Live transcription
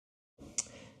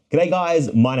G'day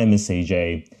guys, my name is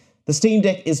CJ. The Steam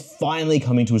Deck is finally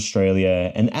coming to Australia,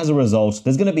 and as a result,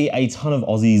 there's going to be a ton of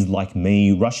Aussies like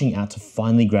me rushing out to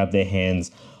finally grab their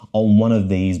hands on one of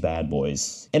these bad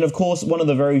boys. And of course, one of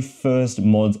the very first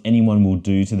mods anyone will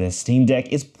do to their Steam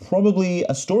Deck is probably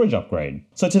a storage upgrade.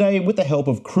 So today, with the help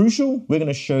of Crucial, we're going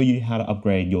to show you how to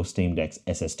upgrade your Steam Deck's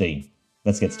SSD.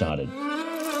 Let's get started.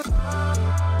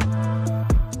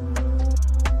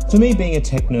 For me, being a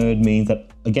tech nerd means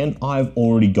that, again, I've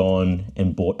already gone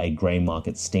and bought a grey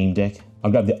market Steam Deck. I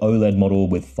grabbed the OLED model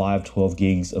with 512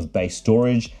 gigs of base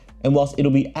storage, and whilst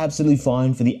it'll be absolutely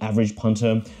fine for the average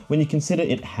punter, when you consider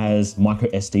it has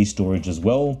MicroSD storage as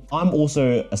well, I'm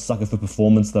also a sucker for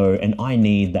performance though, and I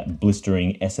need that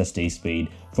blistering SSD speed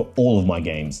for all of my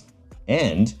games.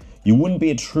 And you wouldn't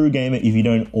be a true gamer if you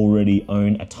don't already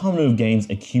own a ton of games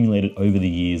accumulated over the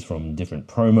years from different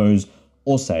promos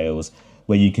or sales,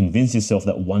 where you convince yourself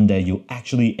that one day you'll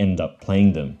actually end up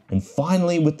playing them. And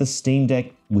finally, with the Steam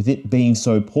Deck, with it being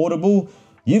so portable,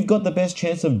 you've got the best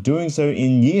chance of doing so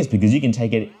in years because you can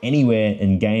take it anywhere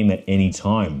and game at any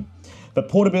time. But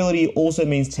portability also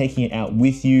means taking it out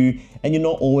with you, and you're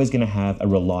not always going to have a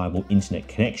reliable internet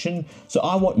connection. So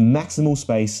I want maximal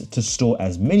space to store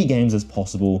as many games as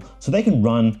possible so they can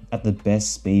run at the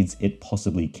best speeds it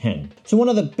possibly can. So one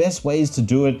of the best ways to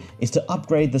do it is to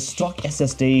upgrade the stock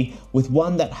SSD with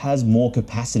one that has more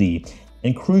capacity.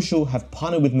 And Crucial have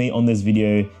partnered with me on this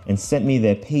video and sent me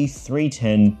their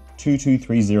P310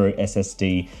 M.2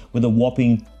 SSD with a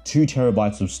whopping 2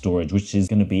 terabytes of storage, which is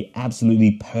going to be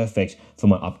absolutely perfect for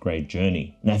my upgrade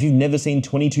journey. Now, if you've never seen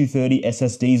 2230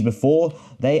 SSDs before,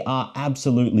 they are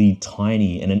absolutely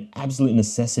tiny and an absolute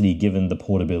necessity given the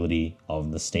portability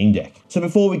of the Steam Deck. So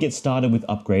before we get started with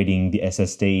upgrading the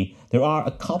SSD, there are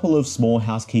a couple of small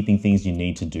housekeeping things you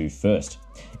need to do first.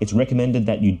 It's recommended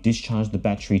that you discharge the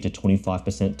battery to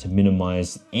 25% to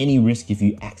minimize any risk if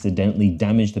you accidentally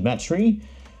damage the battery.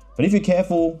 But if you're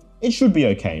careful, it should be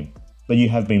okay, but you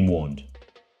have been warned.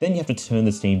 Then you have to turn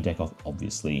the Steam Deck off,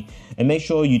 obviously, and make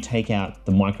sure you take out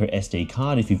the microSD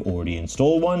card if you've already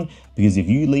installed one, because if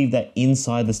you leave that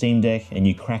inside the Steam Deck and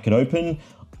you crack it open,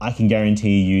 I can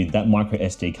guarantee you that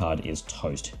microSD card is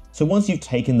toast. So once you've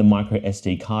taken the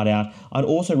microSD card out, I'd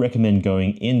also recommend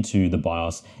going into the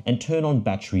BIOS and turn on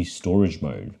battery storage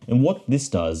mode. And what this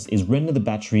does is render the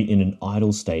battery in an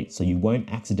idle state so you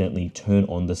won't accidentally turn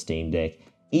on the Steam Deck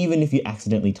even if you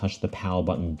accidentally touch the power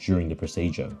button during the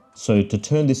procedure. So to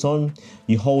turn this on,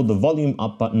 you hold the volume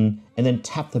up button and then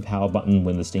tap the power button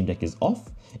when the Steam Deck is off,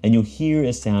 and you'll hear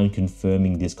a sound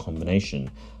confirming this combination,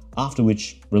 after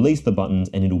which release the buttons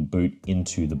and it'll boot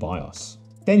into the BIOS.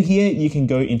 Then here you can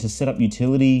go into Setup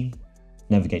Utility,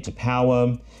 navigate to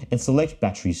Power, and select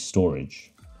Battery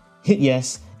Storage. Hit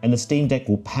yes, and the Steam Deck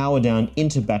will power down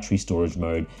into battery storage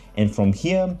mode, and from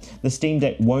here, the Steam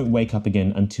Deck won't wake up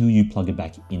again until you plug it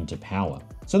back into power.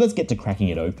 So let's get to cracking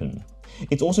it open.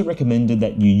 It's also recommended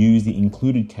that you use the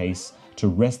included case to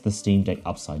rest the Steam Deck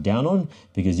upside down on,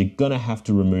 because you're gonna have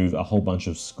to remove a whole bunch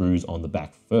of screws on the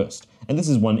back first. And this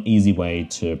is one easy way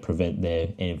to prevent there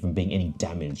from being any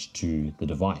damage to the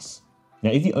device. Now,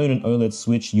 if you own an OLED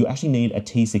switch, you actually need a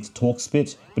T6 Torx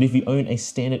bit, but if you own a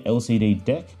standard LCD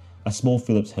deck, a small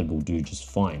Phillips head will do just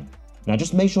fine. Now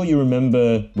just make sure you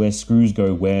remember where screws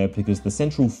go where, because the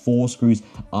central 4 screws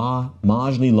are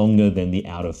marginally longer than the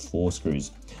outer 4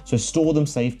 screws. So store them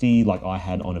safely like I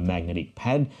had on a magnetic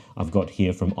pad I've got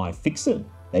here from iFixit.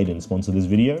 They didn't sponsor this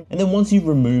video. And then once you've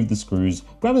removed the screws,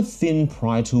 grab a thin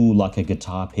pry tool like a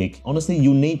guitar pick. Honestly,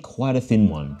 you'll need quite a thin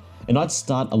one. And I'd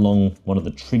start along one of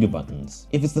the trigger buttons.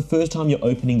 If it's the first time you're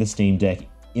opening the Steam Deck,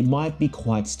 it might be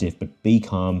quite stiff, but be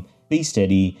calm, be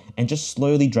steady, and just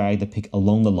slowly drag the pick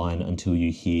along the line until you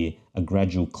hear a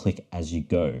gradual click as you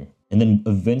go. And then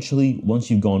eventually, once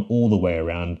you've gone all the way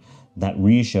around, that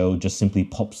rear shell just simply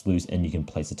pops loose and you can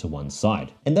place it to one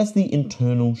side. And that's the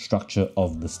internal structure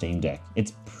of the Steam Deck.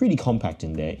 It's pretty compact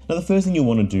in there. Now the first thing you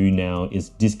want to do now is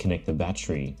disconnect the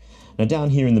battery. Now down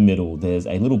here in the middle, there's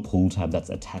a little pull tab that's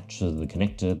attached to the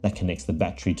connector that connects the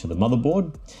battery to the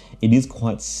motherboard. It is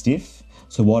quite stiff,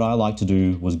 so what I like to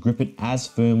do was grip it as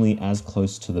firmly as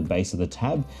close to the base of the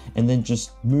tab and then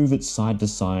just move it side to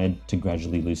side to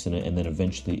gradually loosen it, and then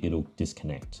eventually it'll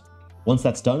disconnect. Once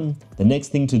that's done, the next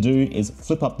thing to do is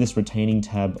flip up this retaining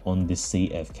tab on this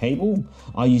CF cable.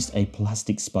 I used a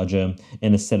plastic spudger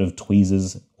and a set of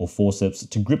tweezers or forceps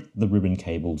to grip the ribbon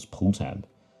cable's pull tab.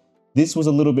 This was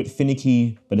a little bit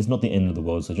finicky, but it's not the end of the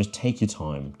world, so just take your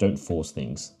time, don't force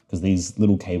things, because these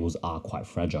little cables are quite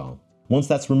fragile. Once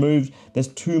that's removed, there's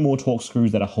 2 more Torx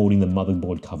screws that are holding the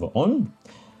motherboard cover on.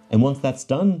 And once that's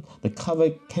done, the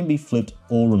cover can be flipped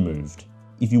or removed.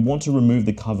 if you want to remove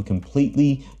the cover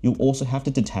completely, you'll also have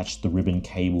to detach the ribbon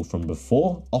cable from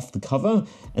before off the cover,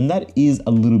 and that is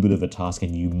a little bit of a task,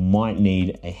 and you might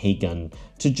need a heat gun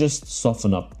to just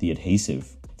soften up the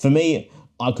adhesive. For me,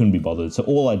 I couldn't be bothered, so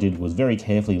all I did was very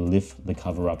carefully lift the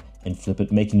cover up and flip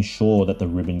it, making sure that the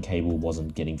ribbon cable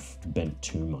wasn't getting bent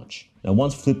too much. Now,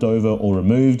 once flipped over or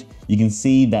removed, you can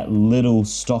see that little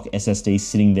stock SSD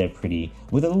sitting there pretty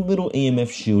with a little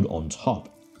EMF shield on top.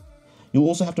 You'll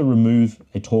also have to remove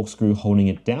a Torx screw holding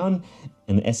it down,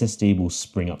 and the SSD will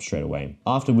spring up straight away,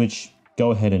 after which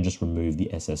go ahead and just remove the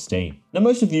SSD. Now,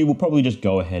 most of you will probably just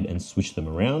go ahead and switch them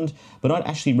around, but I'd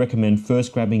actually recommend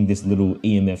first grabbing this little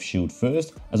EMF shield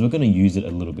first, as we're going to use it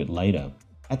a little bit later.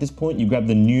 At this point, you grab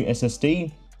the new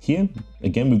SSD. Here,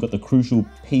 again, we've got the crucial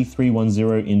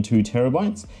P310 in 2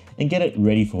 terabytes, and get it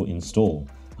ready for install.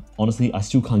 Honestly, I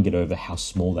still can't get over how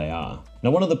small they are.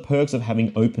 Now, one of the perks of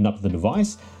having opened up the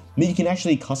device means you can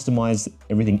actually customize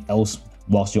everything else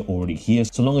whilst you're already here,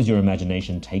 so long as your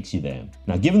imagination takes you there.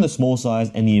 Now, given the small size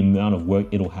and the amount of work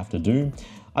it'll have to do,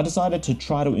 I decided to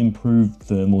try to improve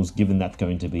thermals, given that's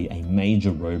going to be a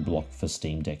major roadblock for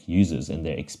Steam Deck users and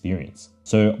their experience.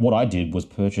 So what I did was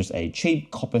purchase a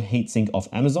cheap copper heatsink off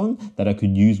Amazon that I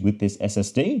could use with this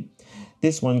SSD.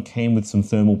 This one came with some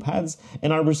thermal pads,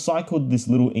 and I recycled this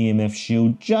little EMF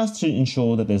shield just to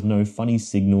ensure that there's no funny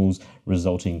signals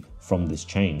resulting from this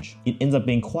change. It ends up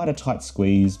being quite a tight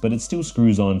squeeze, but it still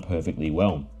screws on perfectly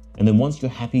well. And then once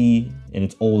you're happy and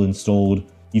it's all installed,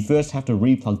 you first have to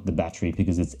replug the battery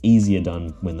because it's easier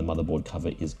done when the motherboard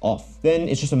cover is off. Then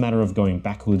it's just a matter of going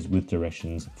backwards with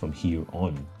directions from here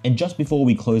on. And just before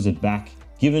we close it back,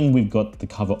 given we've got the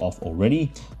cover off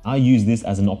already, I use this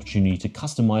as an opportunity to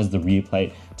customize the rear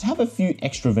plate to have a few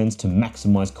extra vents to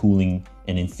maximize cooling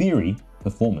and, in theory,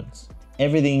 performance.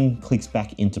 Everything clicks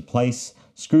back into place,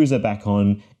 screws are back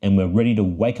on, and we're ready to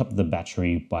wake up the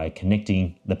battery by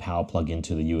connecting the power plug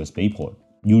into the USB port.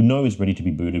 You'll know it's ready to be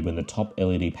booted when the top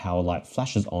LED power light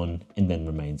flashes on and then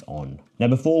remains on. Now,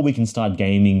 before we can start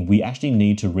gaming, we actually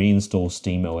need to reinstall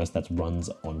SteamOS that runs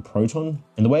on Proton.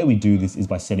 And the way we do this is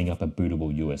by setting up a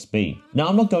bootable USB. Now,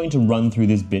 I'm not going to run through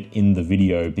this bit in the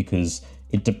video because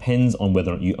it depends on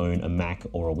whether or not you own a Mac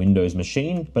or a Windows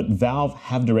machine, but Valve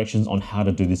have directions on how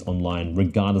to do this online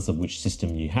regardless of which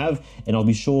system you have, and I'll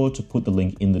be sure to put the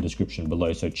link in the description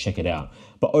below, so check it out.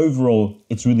 But overall,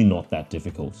 it's really not that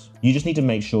difficult. You just need to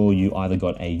make sure you either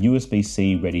got a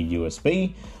USB-C ready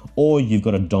USB, or you've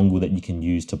got a dongle that you can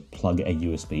use to plug a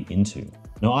USB into.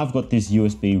 Now, I've got this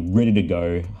USB ready to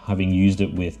go, having used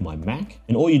it with my Mac,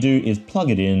 and all you do is plug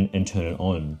it in and turn it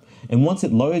on. And once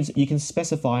it loads, you can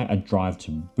specify a drive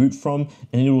to boot from,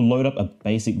 and it will load up a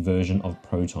basic version of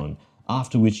Proton,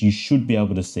 after which you should be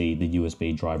able to see the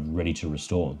USB drive ready to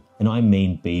restore. And I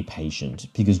mean, be patient,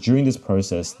 because during this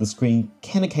process, the screen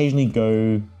can occasionally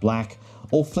go black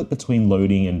or flip between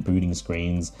loading and booting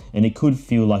screens, and it could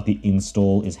feel like the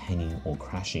install is hanging or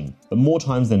crashing. But more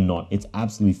times than not, it's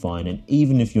absolutely fine, and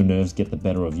even if your nerves get the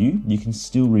better of you, you can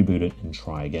still reboot it and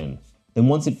try again. Then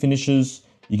once it finishes,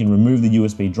 you can remove the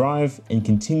USB drive and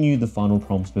continue the final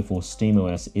prompts before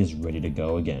SteamOS is ready to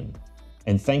go again.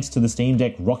 And thanks to the Steam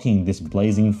Deck rocking this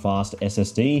blazing fast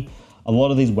SSD, a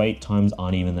lot of these wait times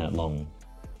aren't even that long.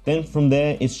 Then from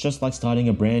there, it's just like starting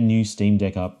a brand new Steam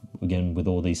Deck up again with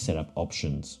all these setup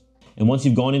options. And once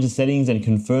you've gone into settings and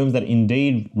confirmed that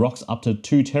indeed rocks up to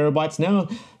 2 terabytes now,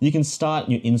 you can start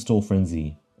your install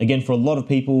frenzy. Again, for a lot of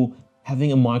people,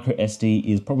 having a MicroSD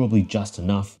is probably just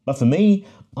enough. But for me,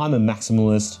 I'm a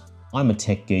maximalist, I'm a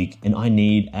tech geek, and I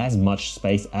need as much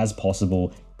space as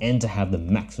possible and to have the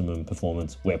maximum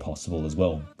performance where possible as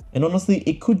well. And honestly,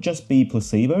 it could just be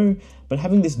placebo, but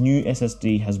having this new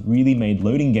SSD has really made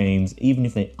loading games, even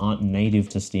if they aren't native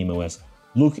to SteamOS,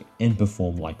 look and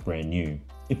perform like brand new.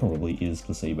 It probably is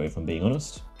placebo, if I'm being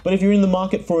honest. But if you're in the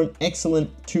market for an excellent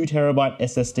 2 terabyte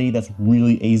SSD that's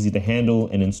really easy to handle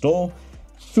and install,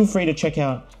 feel free to check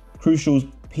out Crucial's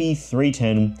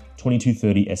P310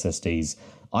 2230 SSDs.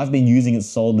 I've been using it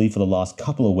solidly for the last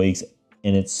couple of weeks,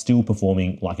 and it's still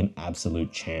performing like an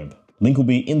absolute champ. Link will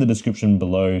be in the description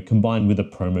below, combined with a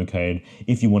promo code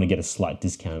if you want to get a slight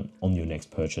discount on your next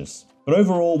purchase. But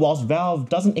overall, whilst Valve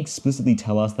doesn't explicitly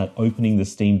tell us that opening the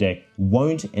Steam Deck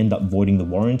won't end up voiding the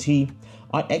warranty,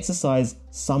 I'd exercise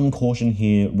some caution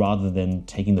here rather than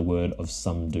taking the word of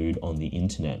some dude on the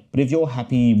internet. But if you're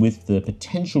happy with the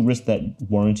potential risk that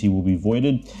warranty will be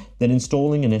voided, then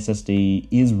installing an SSD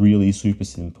is really super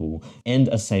simple and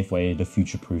a safe way to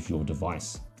future-proof your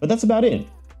device. But that's about it.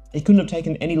 It couldn't have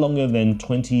taken any longer than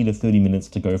 20 to 30 minutes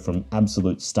to go from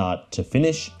absolute start to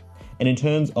finish. And in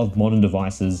terms of modern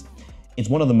devices, It's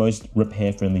one of the most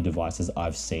repair-friendly devices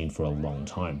I've seen for a long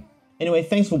time. Anyway,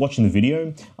 thanks for watching the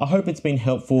video. I hope it's been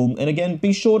helpful, and again,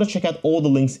 be sure to check out all the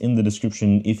links in the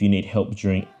description if you need help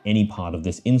during any part of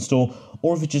this install,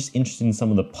 or if you're just interested in some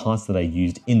of the parts that I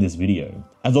used in this video.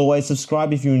 As always,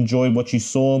 subscribe if you enjoyed what you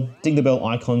saw, ding the bell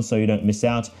icon so you don't miss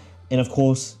out, and of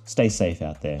course, stay safe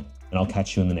out there, and I'll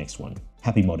catch you in the next one.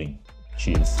 Happy modding.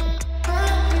 Cheers.